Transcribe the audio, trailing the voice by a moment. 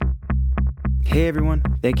Hey everyone,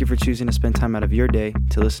 thank you for choosing to spend time out of your day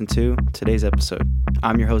to listen to today's episode.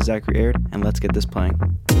 I'm your host Zachary Aird, and let's get this playing.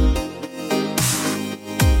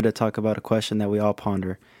 To talk about a question that we all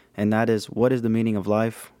ponder, and that is, what is the meaning of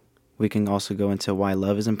life? We can also go into why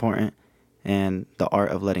love is important and the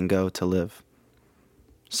art of letting go to live.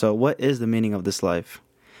 So what is the meaning of this life?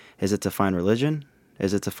 Is it to find religion?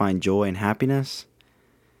 Is it to find joy and happiness?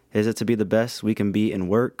 Is it to be the best we can be in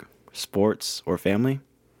work, sports, or family?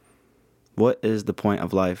 What is the point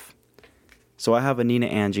of life? So I have a Nina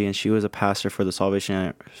Angie, and she was a pastor for the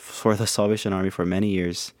Salvation Army for many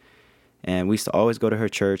years. And we used to always go to her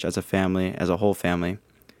church as a family, as a whole family.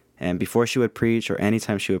 And before she would preach, or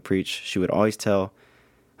anytime she would preach, she would always tell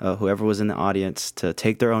whoever was in the audience to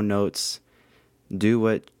take their own notes, do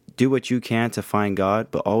what you can to find God,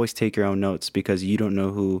 but always take your own notes, because you don't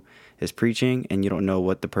know who is preaching and you don't know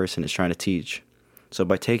what the person is trying to teach. So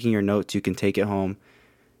by taking your notes, you can take it home.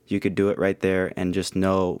 You could do it right there and just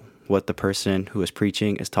know what the person who is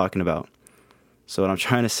preaching is talking about. So what I'm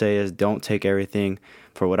trying to say is, don't take everything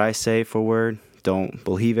for what I say for word. Don't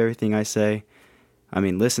believe everything I say.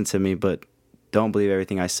 Listen to me, but don't believe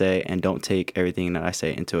everything I say, and don't take everything that I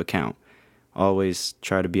say into account. Always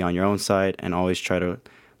try to be on your own side, and always try to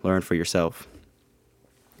learn for yourself.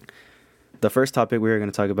 The first topic we're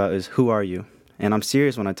going to talk about is, who are you? And I'm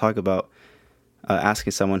serious when I talk about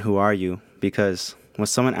asking someone, who are you? Because when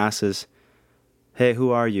someone asks, hey,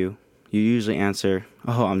 who are you? You usually answer,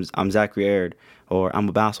 oh, I'm Zachary Aird, or I'm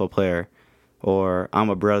a basketball player, or I'm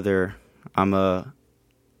a brother, I'm a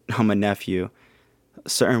nephew.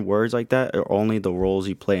 Certain words like that are only the roles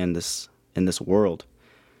you play in this world.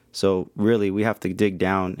 So really, we have to dig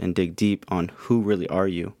down and dig deep on who really are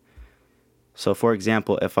you. So for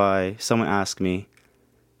example, if someone asks me,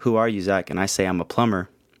 who are you, Zach? And I say I'm a plumber.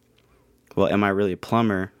 Well, am I really a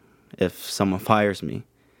plumber if someone fires me?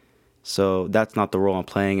 So that's not the role I'm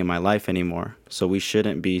playing in my life anymore. So we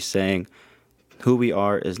shouldn't be saying who we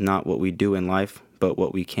are is not what we do in life, but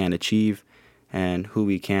what we can achieve and who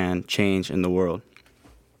we can change in the world.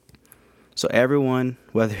 So everyone,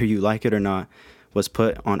 whether you like it or not, was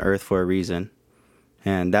put on earth for a reason.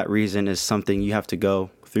 And that reason is something you have to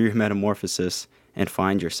go through your metamorphosis and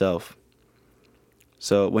find yourself.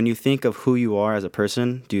 So when you think of who you are as a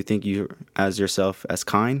person, do you think you as yourself as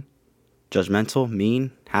kind, judgmental,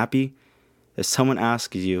 mean, happy? If someone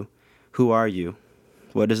asks you, who are you?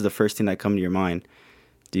 What is the first thing that comes to your mind?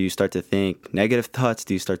 Do you start to think negative thoughts?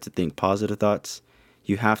 Do you start to think positive thoughts?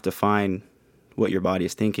 You have to find what your body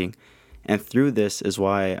is thinking. And through this is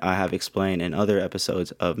why I have explained in other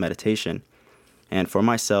episodes of meditation. And for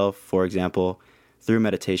myself, for example, through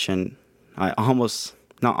meditation, I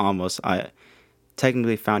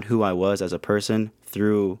technically found who I was as a person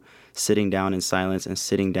through sitting down in silence and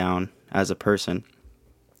sitting down as a person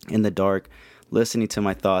in the dark, listening to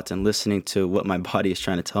my thoughts and listening to what my body is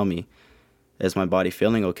trying to tell me. Is my body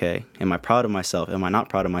feeling okay? Am I proud of myself? Am I not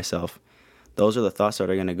proud of myself? Those are the thoughts that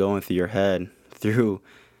are going to go in through your head through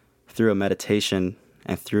a meditation.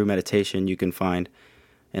 And through meditation, you can find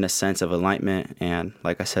in a sense of enlightenment. And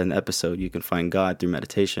like I said in the episode, you can find God through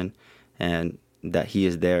meditation, and that He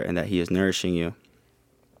is there and that He is nourishing you.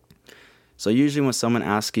 So usually when someone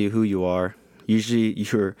asks you who you are, usually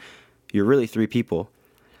you're really three people.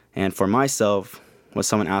 And for myself, when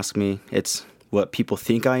someone asks me, it's what people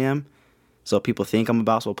think I am. So people think I'm a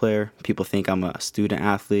basketball player. People think I'm a student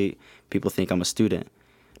athlete. People think I'm a student.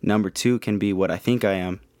 Number two can be what I think I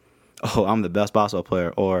am. Oh, I'm the best basketball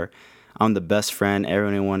player, or I'm the best friend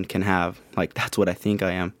everyone can have. Like, that's what I think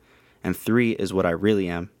I am. And three is what I really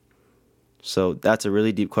am. So that's a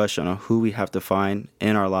really deep question on who we have to find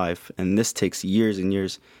in our life. And this takes years and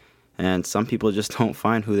years. And some people just don't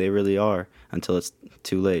find who they really are until it's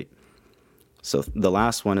too late. So the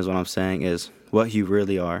last one is what I'm saying is what you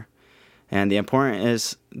really are. And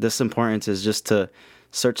this importance is just to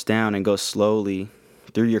search down and go slowly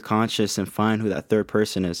through your conscious and find who that third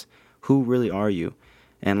person is. Who really are you?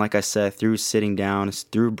 And like I said, through sitting down,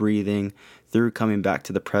 through breathing, through coming back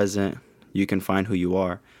to the present, you can find who you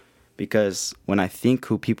are. Because when I think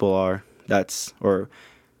who people are, or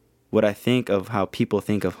what I think of how people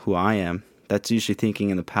think of who I am, that's usually thinking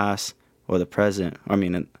in the past or the present.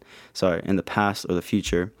 In the past or the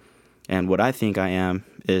future. And what I think I am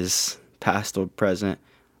is past or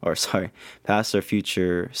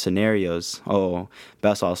future scenarios. Oh,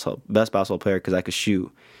 best basketball player because I could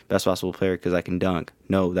shoot. Best basketball player because I can dunk.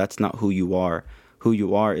 No, that's not who you are. Who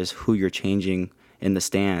you are is who you're changing in the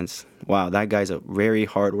stands. Wow, that guy's a very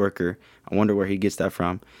hard worker. I wonder where he gets that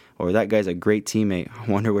from. Or that guy's a great teammate.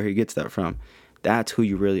 I wonder where he gets that from. That's who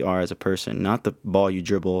you really are as a person, not the ball you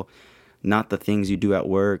dribble, not the things you do at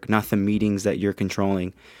work, not the meetings that you're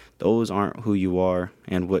controlling. Those aren't who you are.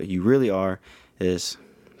 And what you really are is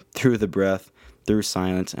through the breath, through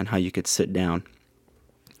silence, and how you could sit down.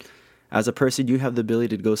 As a person, you have the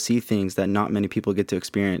ability to go see things that not many people get to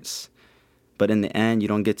experience. But in the end, you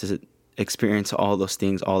don't get to experience all those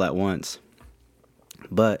things all at once.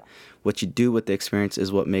 But what you do with the experience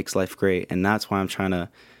is what makes life great. And that's why I'm trying to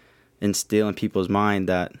instill in people's mind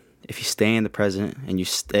that if you stay in the present and you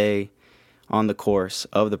stay on the course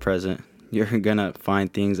of the present, you're going to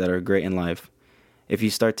find things that are great in life. If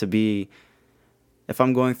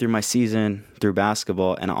I'm going through my season through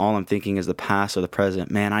basketball and all I'm thinking is the past or the present,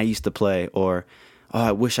 man, I used to play, or, oh,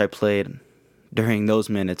 I wish I played during those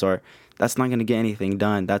minutes, or that's not going to get anything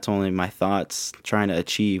done. That's only my thoughts trying to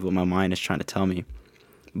achieve what my mind is trying to tell me.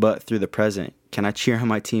 But through the present, can I cheer on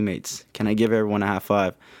my teammates? Can I give everyone a high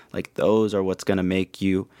five? Like, those are what's going to make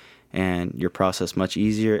you and your process much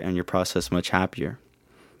easier and your process much happier.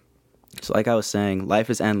 So like I was saying, life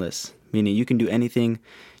is endless, meaning you can do anything,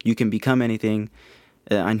 you can become anything.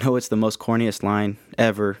 I know it's the most corniest line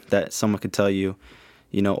ever that someone could tell you,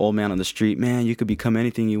 old man on the street, man, you could become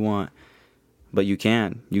anything you want. But you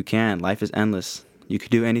can. Life is endless. You could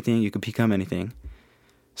do anything, you could become anything.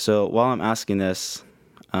 So while I'm asking this,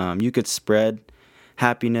 you could spread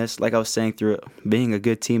happiness, like I was saying, through being a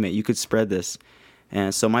good teammate. You could spread this.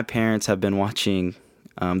 And so my parents have been watching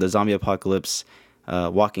the zombie apocalypse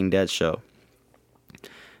Walking Dead show.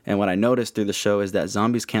 And what I noticed through the show is that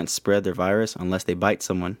zombies can't spread their virus unless they bite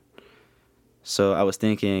someone. So I was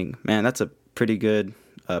thinking, man, that's a pretty good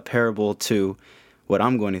parable to what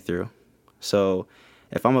I'm going through. So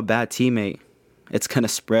if I'm a bad teammate, it's going to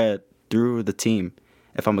spread through the team.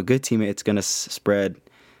 If I'm a good teammate, it's going to spread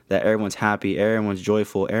that everyone's happy, everyone's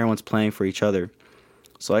joyful, everyone's playing for each other.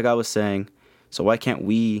 So like I was saying, so why can't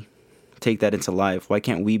we take that into life? Why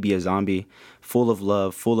can't we be a zombie full of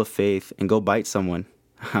love, full of faith, and go bite someone?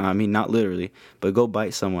 I mean, not literally, but go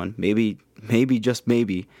bite someone. Maybe, just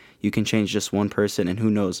maybe, you can change just one person, and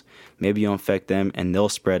who knows, maybe you'll infect them, and they'll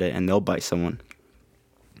spread it, and they'll bite someone.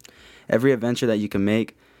 Every adventure that you can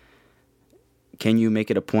make, can you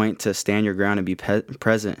make it a point to stand your ground and be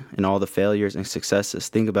present in all the failures and successes?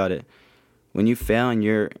 Think about it. When you fail,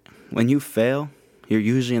 you're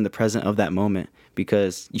usually in the present of that moment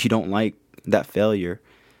because you don't like that failure.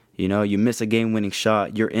 You miss a game-winning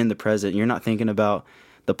shot, you're in the present. You're not thinking about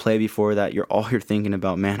the play before that. You're thinking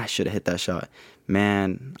about, man, I should have hit that shot.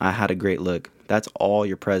 Man, I had a great look. That's all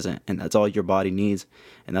you're present, and that's all your body needs,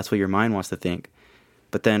 and that's what your mind wants to think.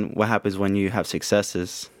 But then what happens when you have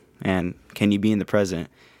successes, and can you be in the present?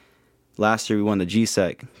 Last year we won the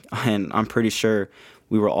GSEC, and I'm pretty sure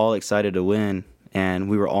we were all excited to win, and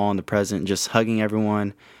we were all in the present, just hugging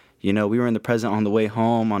everyone. We were in the present on the way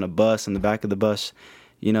home, on a bus, in the back of the bus,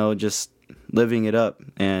 just living it up.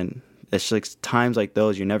 And it's like times like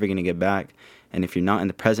those you're never going to get back. And if you're not in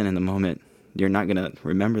the present in the moment, you're not going to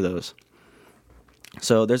remember those.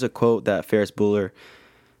 So there's a quote that Ferris Bueller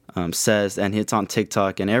says, and it's on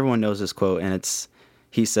TikTok, and everyone knows this quote, and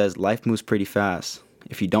he says, life moves pretty fast.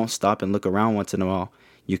 If you don't stop and look around once in a while,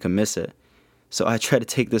 you can miss it. So I try to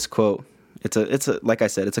take this quote. It's a like I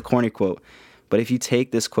said, it's a corny quote. But if you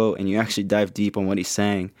take this quote and you actually dive deep on what he's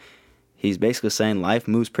saying, he's basically saying life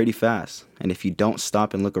moves pretty fast. And if you don't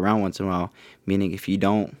stop and look around once in a while, meaning if you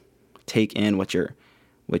don't take in what you're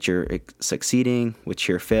succeeding, with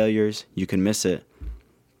your failures, you can miss it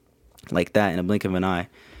like that in a blink of an eye.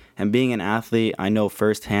 And being an athlete, I know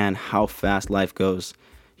firsthand how fast life goes.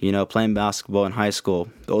 Playing basketball in high school,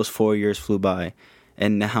 those 4 years flew by.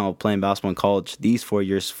 And now playing basketball in college, these 4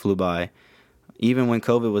 years flew by. Even when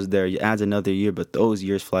COVID was there, it adds another year, but those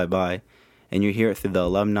years fly by. And you hear it through the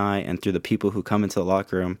alumni and through the people who come into the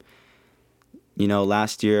locker room.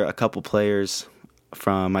 Last year, a couple players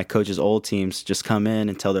from my coach's old teams just come in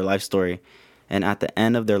and tell their life story. And at the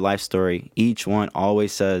end of their life story, each one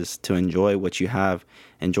always says to enjoy what you have.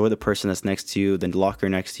 Enjoy the person that's next to you, the locker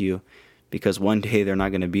next to you. Because one day they're not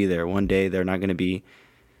going to be there. One day they're not going to be,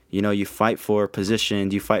 you fight for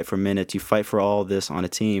positions, you fight for minutes, you fight for all this on a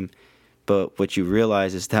team. But what you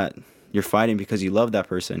realize is that you're fighting because you love that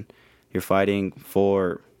person. You're fighting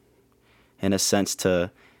for, in a sense,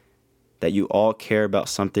 that you all care about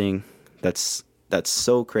something that's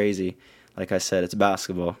so crazy. Like I said, it's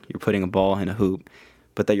basketball. You're putting a ball in a hoop,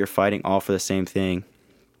 but that you're fighting all for the same thing.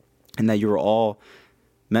 And that you were all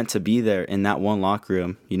meant to be there in that one locker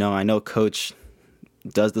room. I know Coach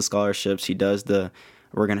does the scholarships. He does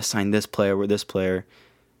we're going to sign this player with this player.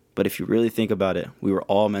 But if you really think about it, we were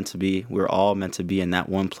all meant to be in that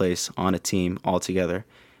one place on a team all together.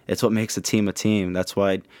 It's what makes a team a team. That's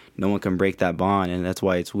why no one can break that bond, and that's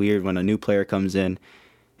why it's weird when a new player comes in.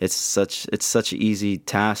 It's such an easy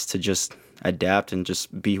task to just adapt and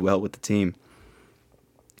just be well with the team.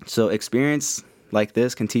 So experience like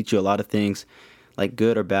this can teach you a lot of things, like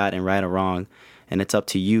good or bad and right or wrong, and it's up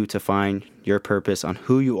to you to find your purpose on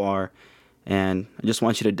who you are. And I just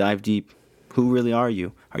want you to dive deep. Who really are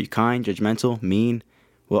you? Are you kind, judgmental, mean?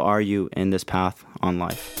 What are you in this path on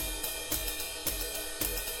life?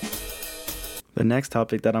 The next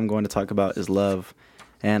topic that I'm going to talk about is love.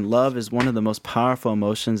 And love is one of the most powerful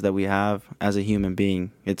emotions that we have as a human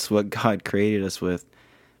being. It's what God created us with,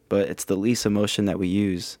 but it's the least emotion that we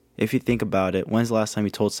use. If you think about it, when's the last time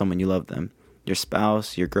you told someone you love them? Your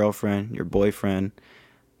spouse, your girlfriend, your boyfriend,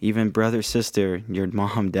 even brother, sister, your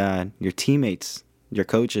mom, dad, your teammates, your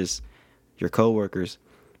coaches, your coworkers.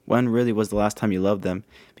 When really was the last time you loved them?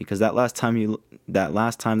 Because that last time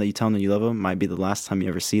that you tell them you love them might be the last time you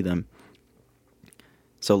ever see them.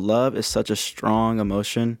 So love is such a strong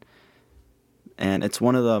emotion, and it's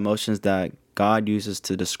one of the emotions that God uses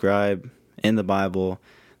to describe in the Bible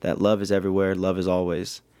that love is everywhere, love is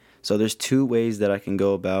always. So there's two ways that I can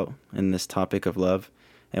go about in this topic of love,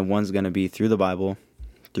 and one's going to be through the Bible,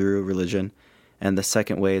 through religion, and the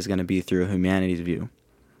second way is going to be through humanity's view.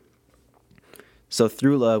 So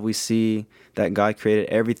through love, we see that God created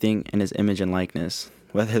everything in his image and likeness,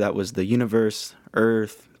 whether that was the universe,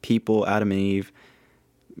 earth, people, Adam and Eve,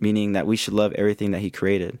 meaning that we should love everything that he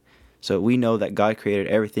created. So we know that God created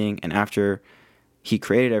everything, and after he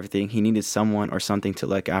created everything, he needed someone or something to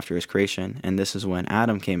look after his creation, and this is when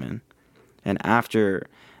Adam came in. And after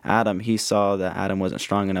Adam, he saw that Adam wasn't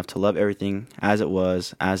strong enough to love everything as it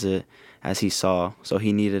was, as he saw. So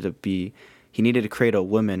he needed to create a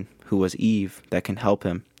woman who was Eve that can help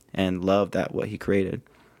him and love that what he created.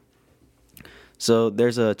 So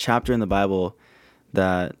there's a chapter in the Bible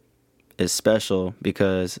that is special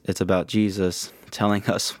because it's about Jesus telling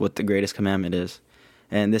us what the greatest commandment is.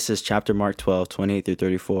 And this is chapter Mark 12, 28 through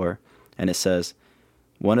 34. And it says,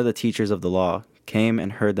 "One of the teachers of the law came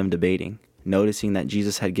and heard them debating. Noticing that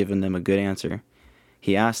Jesus had given them a good answer,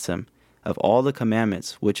 he asked him, 'Of all the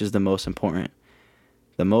commandments, which is the most important?'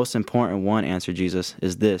 'The most important one,' answered Jesus,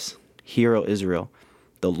 'is this: Hear, O Israel,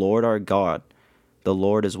 the Lord our God, the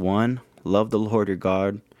Lord is one. Love the Lord your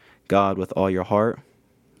God with all your heart,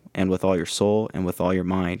 and with all your soul, and with all your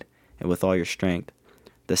mind, and with all your strength.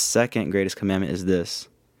 The second greatest commandment is this: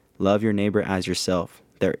 love your neighbor as yourself.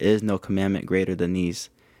 There is no commandment greater than these.'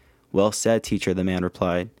 'Well said, teacher,' the man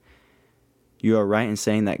replied. 'You are right in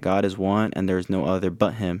saying that God is one and there is no other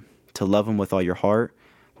but him. To love him with all your heart,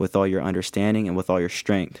 with all your understanding, and with all your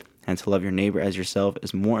strength, and to love your neighbor as yourself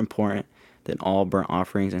is more important than all burnt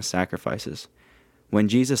offerings and sacrifices.' When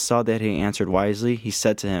Jesus saw that he answered wisely, he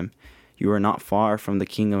said to him, 'You are not far from the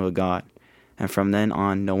kingdom of God.' And from then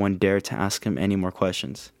on, no one dared to ask him any more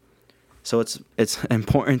questions." So it's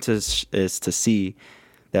important to see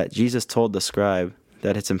that Jesus told the scribe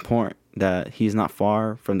that it's important that he's not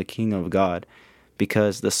far from the kingdom of God,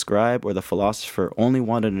 because the scribe or the philosopher only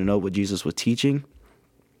wanted to know what Jesus was teaching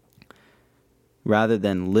rather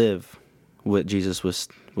than live what Jesus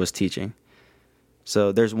was teaching.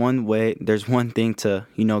 So there's one thing to,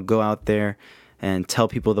 go out there and tell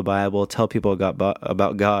people the Bible, tell people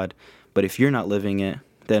about God, but if you're not living it,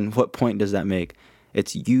 then what point does that make?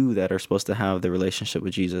 It's you that are supposed to have the relationship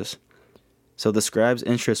with Jesus. So the scribe's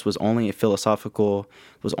interest was only philosophical,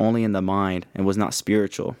 was only in the mind, and was not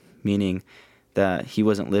spiritual, meaning that he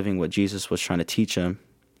wasn't living what Jesus was trying to teach him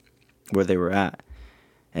where they were at.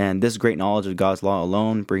 And this great knowledge of God's law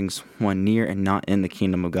alone brings one near and not in the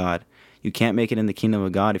kingdom of God. You can't make it in the kingdom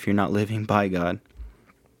of God if you're not living by God.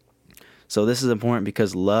 So this is important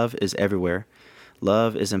because love is everywhere.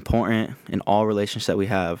 Love is important in all relationships that we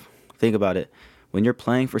have. Think about it. When you're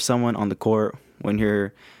playing for someone on the court, when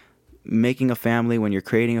you're making a family, when you're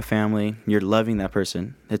creating a family, you're loving that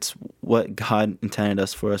person. It's what God intended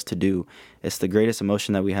for us to do. It's the greatest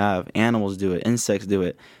emotion that we have. Animals do it. Insects do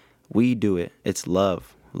it. We do it. It's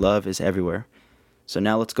love. Love is everywhere. So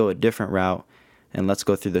now let's go a different route, and let's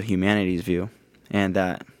go through the humanities view. And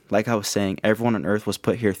that, like I was saying, everyone on earth was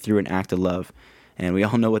put here through an act of love. And we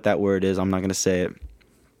all know what that word is. I'm not going to say it.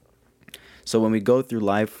 So when we go through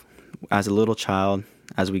life as a little child,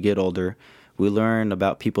 as we get older, we learn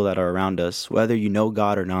about people that are around us. Whether you know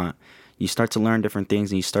God or not, you start to learn different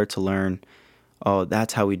things, and you start to learn, oh,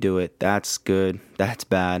 that's how we do it. That's good. That's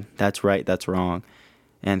bad. That's right. That's wrong.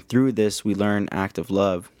 And through this, we learn act of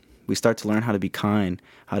love. We start to learn how to be kind,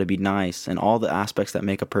 how to be nice, and all the aspects that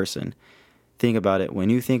make a person. Think about it.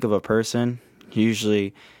 When you think of a person,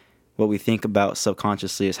 usually what we think about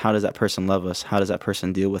subconsciously is how does that person love us? How does that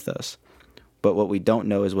person deal with us? But what we don't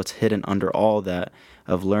know is what's hidden under all that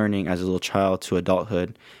of learning as a little child to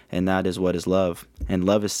adulthood, and that is what is love. And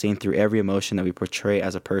love is seen through every emotion that we portray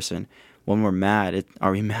as a person. When we're mad,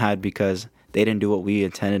 are we mad because they didn't do what we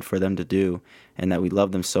intended for them to do, and that we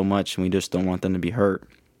love them so much and we just don't want them to be hurt?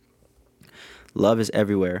 Love is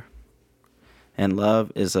everywhere. And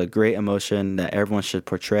love is a great emotion that everyone should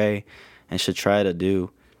portray and should try to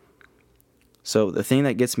do. So the thing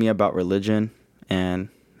that gets me about religion, and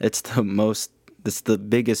it's the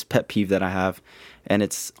biggest pet peeve that I have, and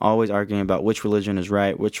it's always arguing about which religion is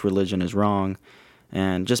right, which religion is wrong,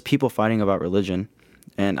 and just people fighting about religion.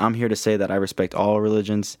 And I'm here to say that I respect all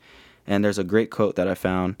religions, and there's a great quote that I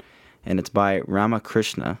found, and it's by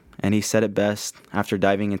Ramakrishna, and he said it best after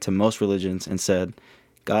diving into most religions and said,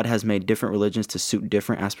 God has made different religions to suit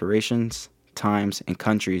different aspirations, times, and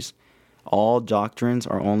countries. All doctrines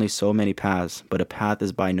are only so many paths, but a path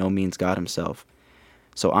is by no means God himself.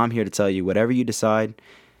 So I'm here to tell you, whatever you decide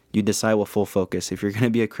with full focus. If you're going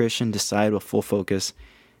to be a Christian, decide with full focus.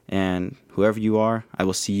 And whoever you are, I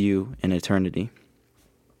will see you in eternity.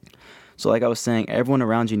 So like I was saying, everyone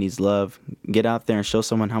around you needs love. Get out there and show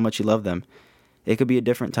someone how much you love them. It could be a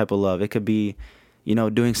different type of love. It could be,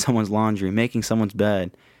 doing someone's laundry, making someone's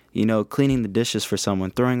bed, cleaning the dishes for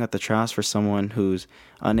someone, throwing out the trash for someone who's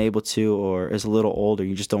unable to or is a little older.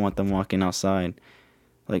 You just don't want them walking outside.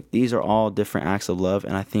 Like, these are all different acts of love,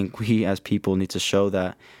 and I think we as people need to show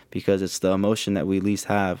that because it's the emotion that we least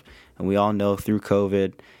have. And we all know through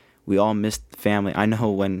COVID, we all missed family. I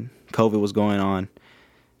know when COVID was going on,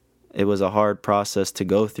 it was a hard process to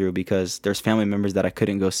go through because there's family members that I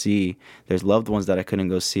couldn't go see. There's loved ones that I couldn't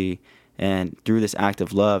go see. And through this act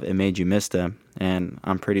of love, it made you miss them. And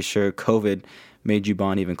I'm pretty sure COVID made you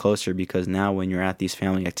bond even closer because now when you're at these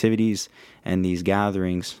family activities and these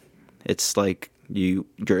gatherings, it's like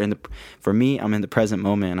for me, I'm in the present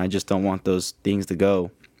moment and I just don't want those things to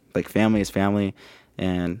go. Like, family is family.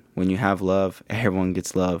 And when you have love, everyone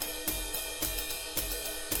gets love.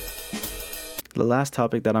 The last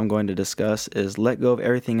topic that I'm going to discuss is let go of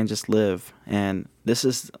everything and just live. And this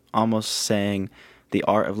is almost saying the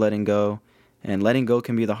art of letting go. And letting go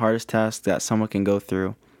can be the hardest task that someone can go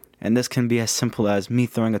through. And this can be as simple as me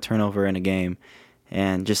throwing a turnover in a game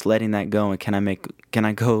and just letting that go. And can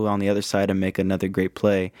I go on the other side and make another great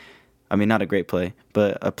play? I mean, not a great play,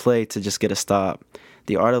 but a play to just get a stop.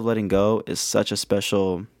 The art of letting go is such a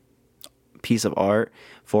special piece of art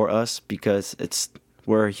for us because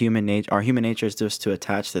our human nature is just to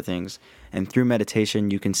attach to things. And through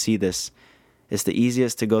meditation, you can see this. It's the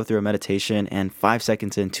easiest to go through a meditation, and 5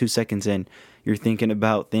 seconds in, 2 seconds in, you're thinking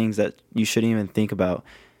about things that you shouldn't even think about,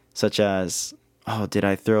 such as, did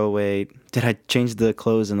I change the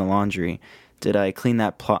clothes in the laundry? Did I clean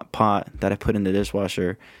that pot that I put in the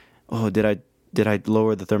dishwasher? Did I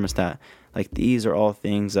lower the thermostat? Like, these are all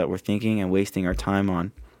things that we're thinking and wasting our time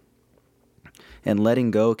on. And letting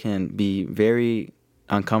go can be very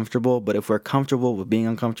uncomfortable, but if we're comfortable with being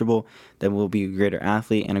uncomfortable, then we'll be a greater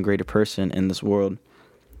athlete and a greater person in this world.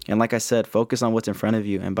 And like I said, focus on what's in front of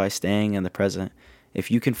you, and by staying in the present.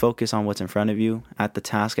 If you can focus on what's in front of you at the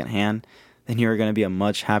task at hand, then you're going to be a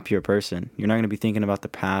much happier person. You're not going to be thinking about the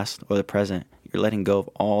past or the present. You're letting go of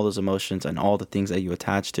all those emotions and all the things that you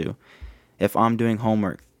attach to. If I'm doing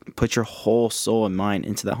homework, put your whole soul and mind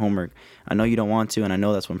into that homework. I know you don't want to, and I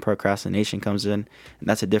know that's when procrastination comes in, and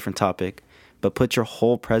that's a different topic. But put your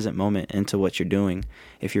whole present moment into what you're doing.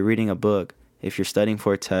 If you're reading a book, if you're studying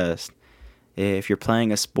for a test, if you're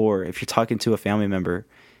playing a sport, if you're talking to a family member,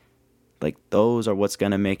 like, those are what's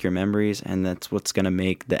going to make your memories, and that's what's going to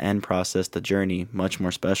make the end process, the journey, much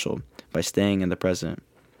more special by staying in the present.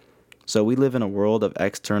 So we live in a world of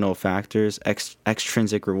external factors,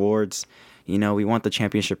 extrinsic rewards. We want the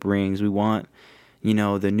championship rings. We want,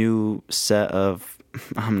 the new set of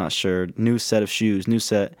new set of shoes,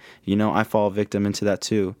 I fall victim into that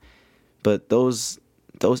too. But those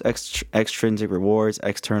extrinsic rewards,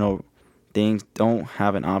 external things don't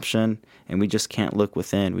have an option, and we just can't look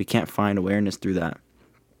within. We can't find awareness through that.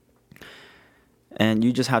 And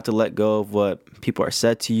you just have to let go of what people are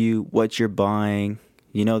said to you, what you're buying.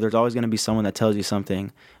 There's always going to be someone that tells you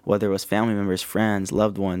something, whether it was family members, friends,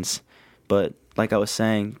 loved ones. But like I was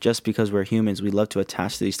saying, just because we're humans, we love to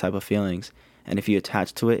attach to these type of feelings. And if you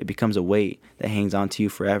attach to it, it becomes a weight that hangs on to you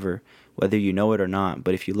forever, whether you know it or not.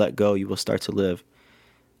 But if you let go, you will start to live.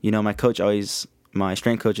 My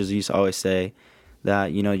strength coaches used to always say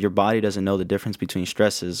that, your body doesn't know the difference between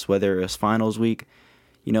stresses, whether it's finals week.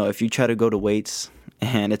 If you try to go to weights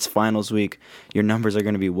and it's finals week, your numbers are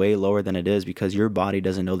going to be way lower than it is because your body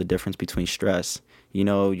doesn't know the difference between stress. You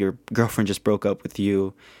know, your girlfriend just broke up with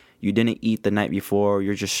you. You didn't eat the night before.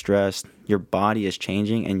 You're just stressed. Your body is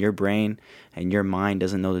changing, and your brain and your mind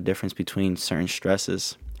doesn't know the difference between certain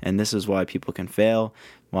stresses. And this is why people can fail,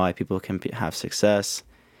 why people can have success.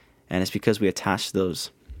 And it's because we attach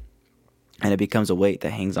those, and it becomes a weight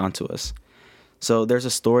that hangs onto us. So there's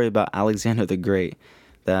a story about Alexander the Great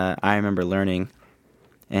that I remember learning.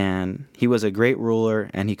 And he was a great ruler,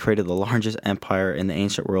 and he created the largest empire in the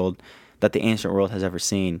ancient world that the ancient world has ever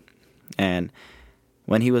seen. And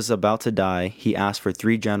when he was about to die, he asked for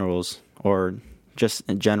 3 generals, or just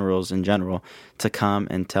generals in general, to come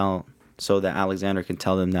and tell, so that Alexander can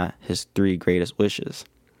tell them that his 3 greatest wishes.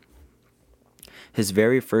 His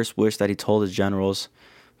very first wish that he told his generals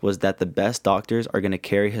was that the best doctors are going to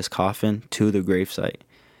carry his coffin to the gravesite.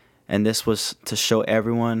 And this was to show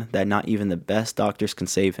everyone that not even the best doctors can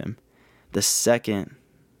save him. The second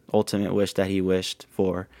ultimate wish that he wished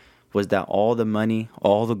for was that all the money,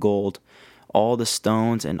 all the gold, all the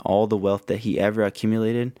stones, and all the wealth that he ever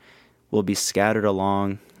accumulated will be scattered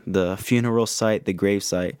along the funeral site, the grave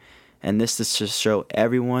site. And this is to show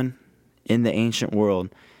everyone in the ancient world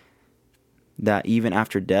that even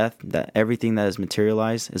after death, that everything that is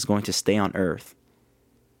materialized is going to stay on earth.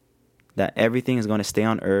 That everything is going to stay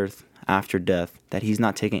on earth after death, that he's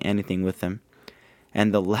not taking anything with him.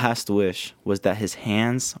 And the last wish was that his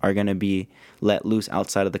hands are going to be let loose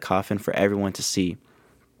outside of the coffin for everyone to see.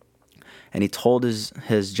 And he told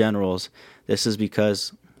his generals, this is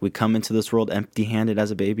because we come into this world empty-handed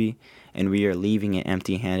as a baby, and we are leaving it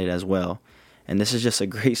empty-handed as well. And this is just a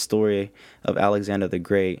great story of Alexander the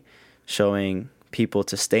Great, showing people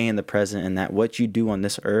to stay in the present, and that what you do on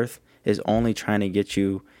this earth is only trying to get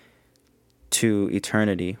you to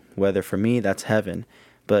eternity. Whether for me, that's heaven.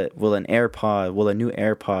 But will a new AirPod, will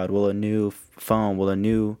a new phone, will a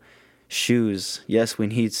new shoes, yes, we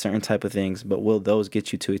need certain type of things, but will those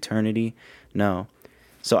get you to eternity? No.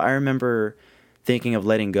 So I remember thinking of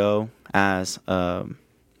letting go as a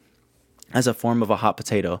form of a hot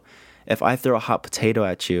potato. If I throw a hot potato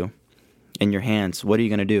at you in your hands, what are you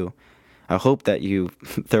going to do? I hope that you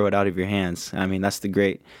throw it out of your hands. I mean, that's a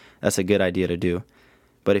good idea to do.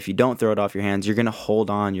 But if you don't throw it off your hands, you're going to hold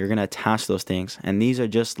on, you're going to attach those things. And these are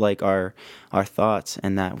just like our thoughts,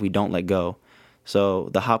 and that we don't let go. So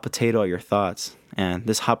the hot potato are your thoughts. And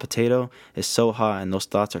this hot potato is so hot, and those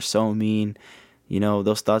thoughts are so mean. You know,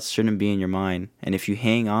 those thoughts shouldn't be in your mind. And if you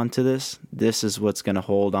hang on to this is what's going to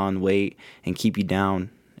hold on weight and keep you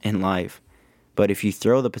down in life. But if you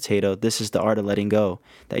throw the potato, this is the art of letting go,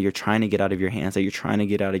 that you're trying to get out of your hands, that you're trying to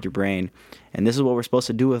get out of your brain. And this is what we're supposed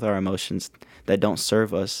to do with our emotions that don't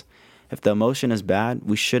serve us. If the emotion is bad,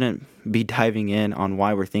 we shouldn't be diving in on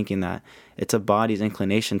why we're thinking that. It's a body's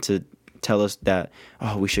inclination to tell us that,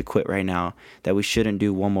 oh, we should quit right now, that we shouldn't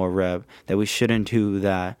do one more rep, that we shouldn't do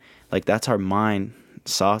that. Like, that's our mind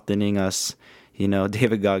softening us,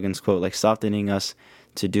 David Goggins quote, like softening us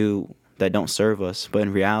to do that don't serve us. But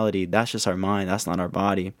in reality, that's just our mind. That's not our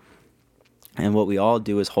body. And what we all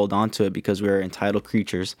do is hold on to it because we're entitled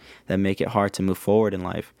creatures that make it hard to move forward in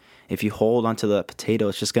life. If you hold onto the potato,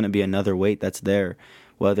 it's just going to be another weight that's there.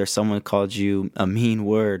 Whether someone called you a mean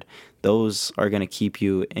word, those are going to keep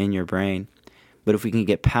you in your brain. But if we can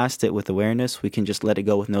get past it with awareness, we can just let it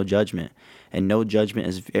go with no judgment. And no judgment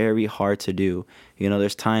is very hard to do.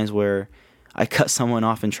 There's times where I cut someone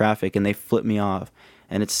off in traffic and they flip me off.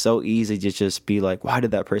 And it's so easy to just be like, why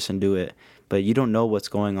did that person do it? But you don't know what's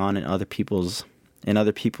going on in other people's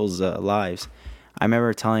lives. I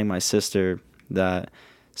remember telling my sister that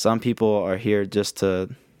some people are here just to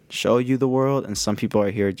show you the world, and some people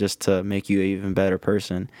are here just to make you an even better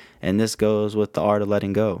person. And this goes with the art of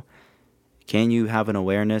letting go. Can you have an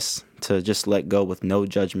awareness to just let go with no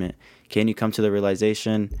judgment? Can you come to the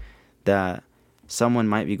realization that someone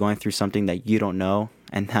might be going through something that you don't know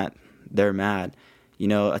and that they're mad? A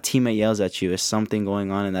teammate yells at you. Is something going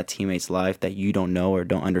on in that teammate's life that you don't know or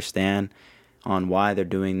don't understand on why they're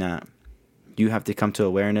doing that? You have to come to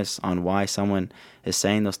awareness on why someone is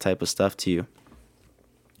saying those type of stuff to you.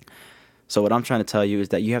 So what I'm trying to tell you is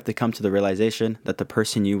that you have to come to the realization that the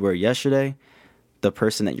person you were yesterday, the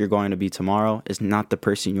person that you're going to be tomorrow, is not the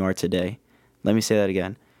person you are today. Let me say that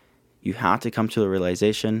again. You have to come to the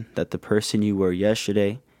realization that the person you were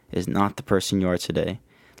yesterday is not the person you are today.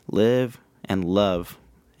 Live and love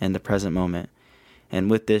in the present moment. And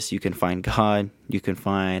with this, you can find God, you can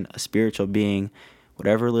find a spiritual being,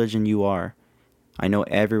 whatever religion you are. I know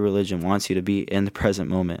every religion wants you to be in the present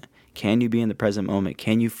moment. Can you be in the present moment?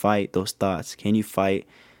 Can you fight those thoughts? Can you fight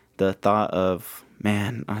the thought of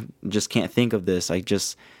man, I just can't think of this.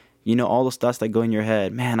 All those thoughts that go in your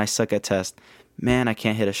head. Man, I suck at tests. Man, I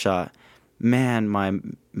can't hit a shot. Man, my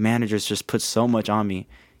managers just put so much on me.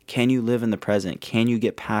 Can you live in the present? Can you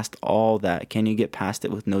get past all that? Can you get past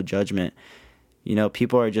it with no judgment?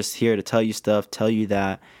 People are just here to tell you stuff, tell you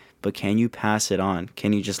that, but can you pass it on?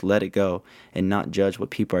 Can you just let it go and not judge what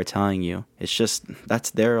people are telling you? It's just, that's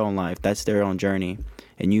their own life. That's their own journey.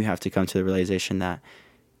 And you have to come to the realization that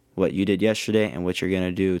what you did yesterday and what you're going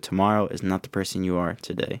to do tomorrow is not the person you are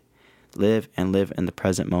today. Live in the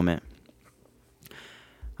present moment.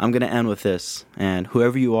 I'm going to end with this. And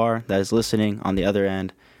whoever you are that is listening on the other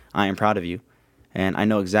end, I am proud of you. And I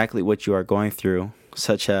know exactly what you are going through,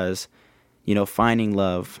 such as, finding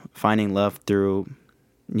love through,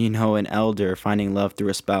 an elder, finding love through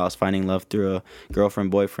a spouse, finding love through a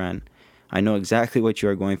girlfriend, boyfriend. I know exactly what you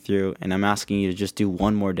are going through, and I'm asking you to just do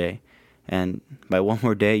one more day. And by one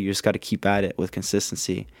more day, you just got to keep at it with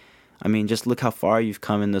consistency. I mean, just look how far you've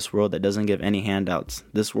come in this world that doesn't give any handouts.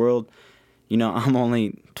 This world, I'm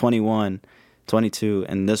only 21, 22,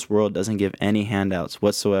 and this world doesn't give any handouts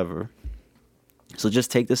whatsoever. So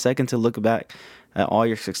just take the second to look back at all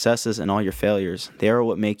your successes and all your failures. They are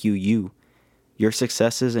what make you you. Your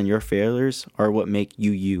successes and your failures are what make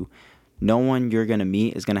you you. No one you're going to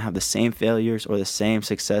meet is going to have the same failures or the same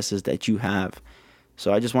successes that you have.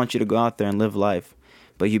 So I just want you to go out there and live life.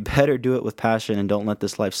 But you better do it with passion and don't let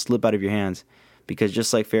this life slip out of your hands. Because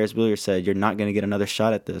just like Ferris Bueller said, you're not going to get another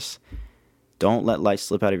shot at this. Don't let life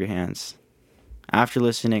slip out of your hands. After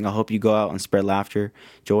listening, I hope you go out and spread laughter,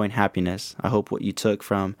 joy, and happiness. I hope what you took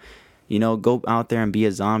from, go out there and be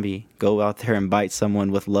a zombie. Go out there and bite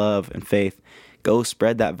someone with love and faith. Go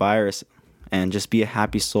spread that virus and just be a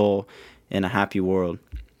happy soul in a happy world.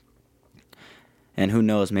 And who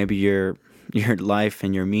knows, maybe your life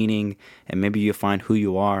and your meaning, and maybe you'll find who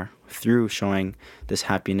you are through showing this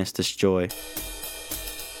happiness, this joy.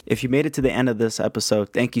 If you made it to the end of this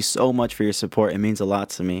episode, thank you so much for your support. It means a lot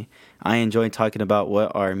to me. I enjoy talking about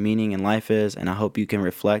what our meaning in life is, and I hope you can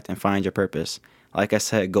reflect and find your purpose. Like I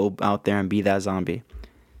said, go out there and be that zombie.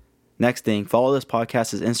 Next thing, follow this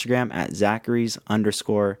podcast's Instagram at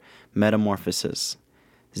Zachary's_metamorphosis.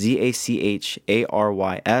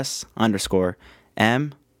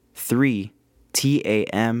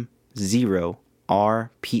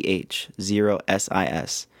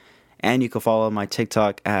 ZACHARYS_M3TAM0RPH0SIS. And you can follow my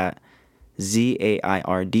TikTok at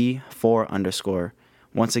ZAIRD4_.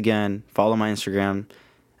 Once again, follow my Instagram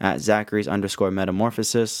at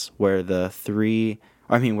Zachary's_metamorphosis, where the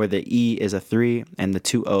E is a 3 and the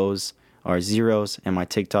 2 O's are zeros, and my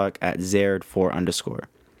TikTok at Zaird4_.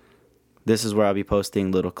 This is where I'll be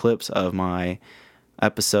posting little clips of my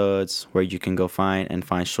episodes where you can go find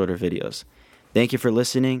shorter videos. Thank you for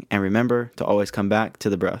listening, and remember to always come back to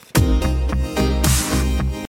the breath.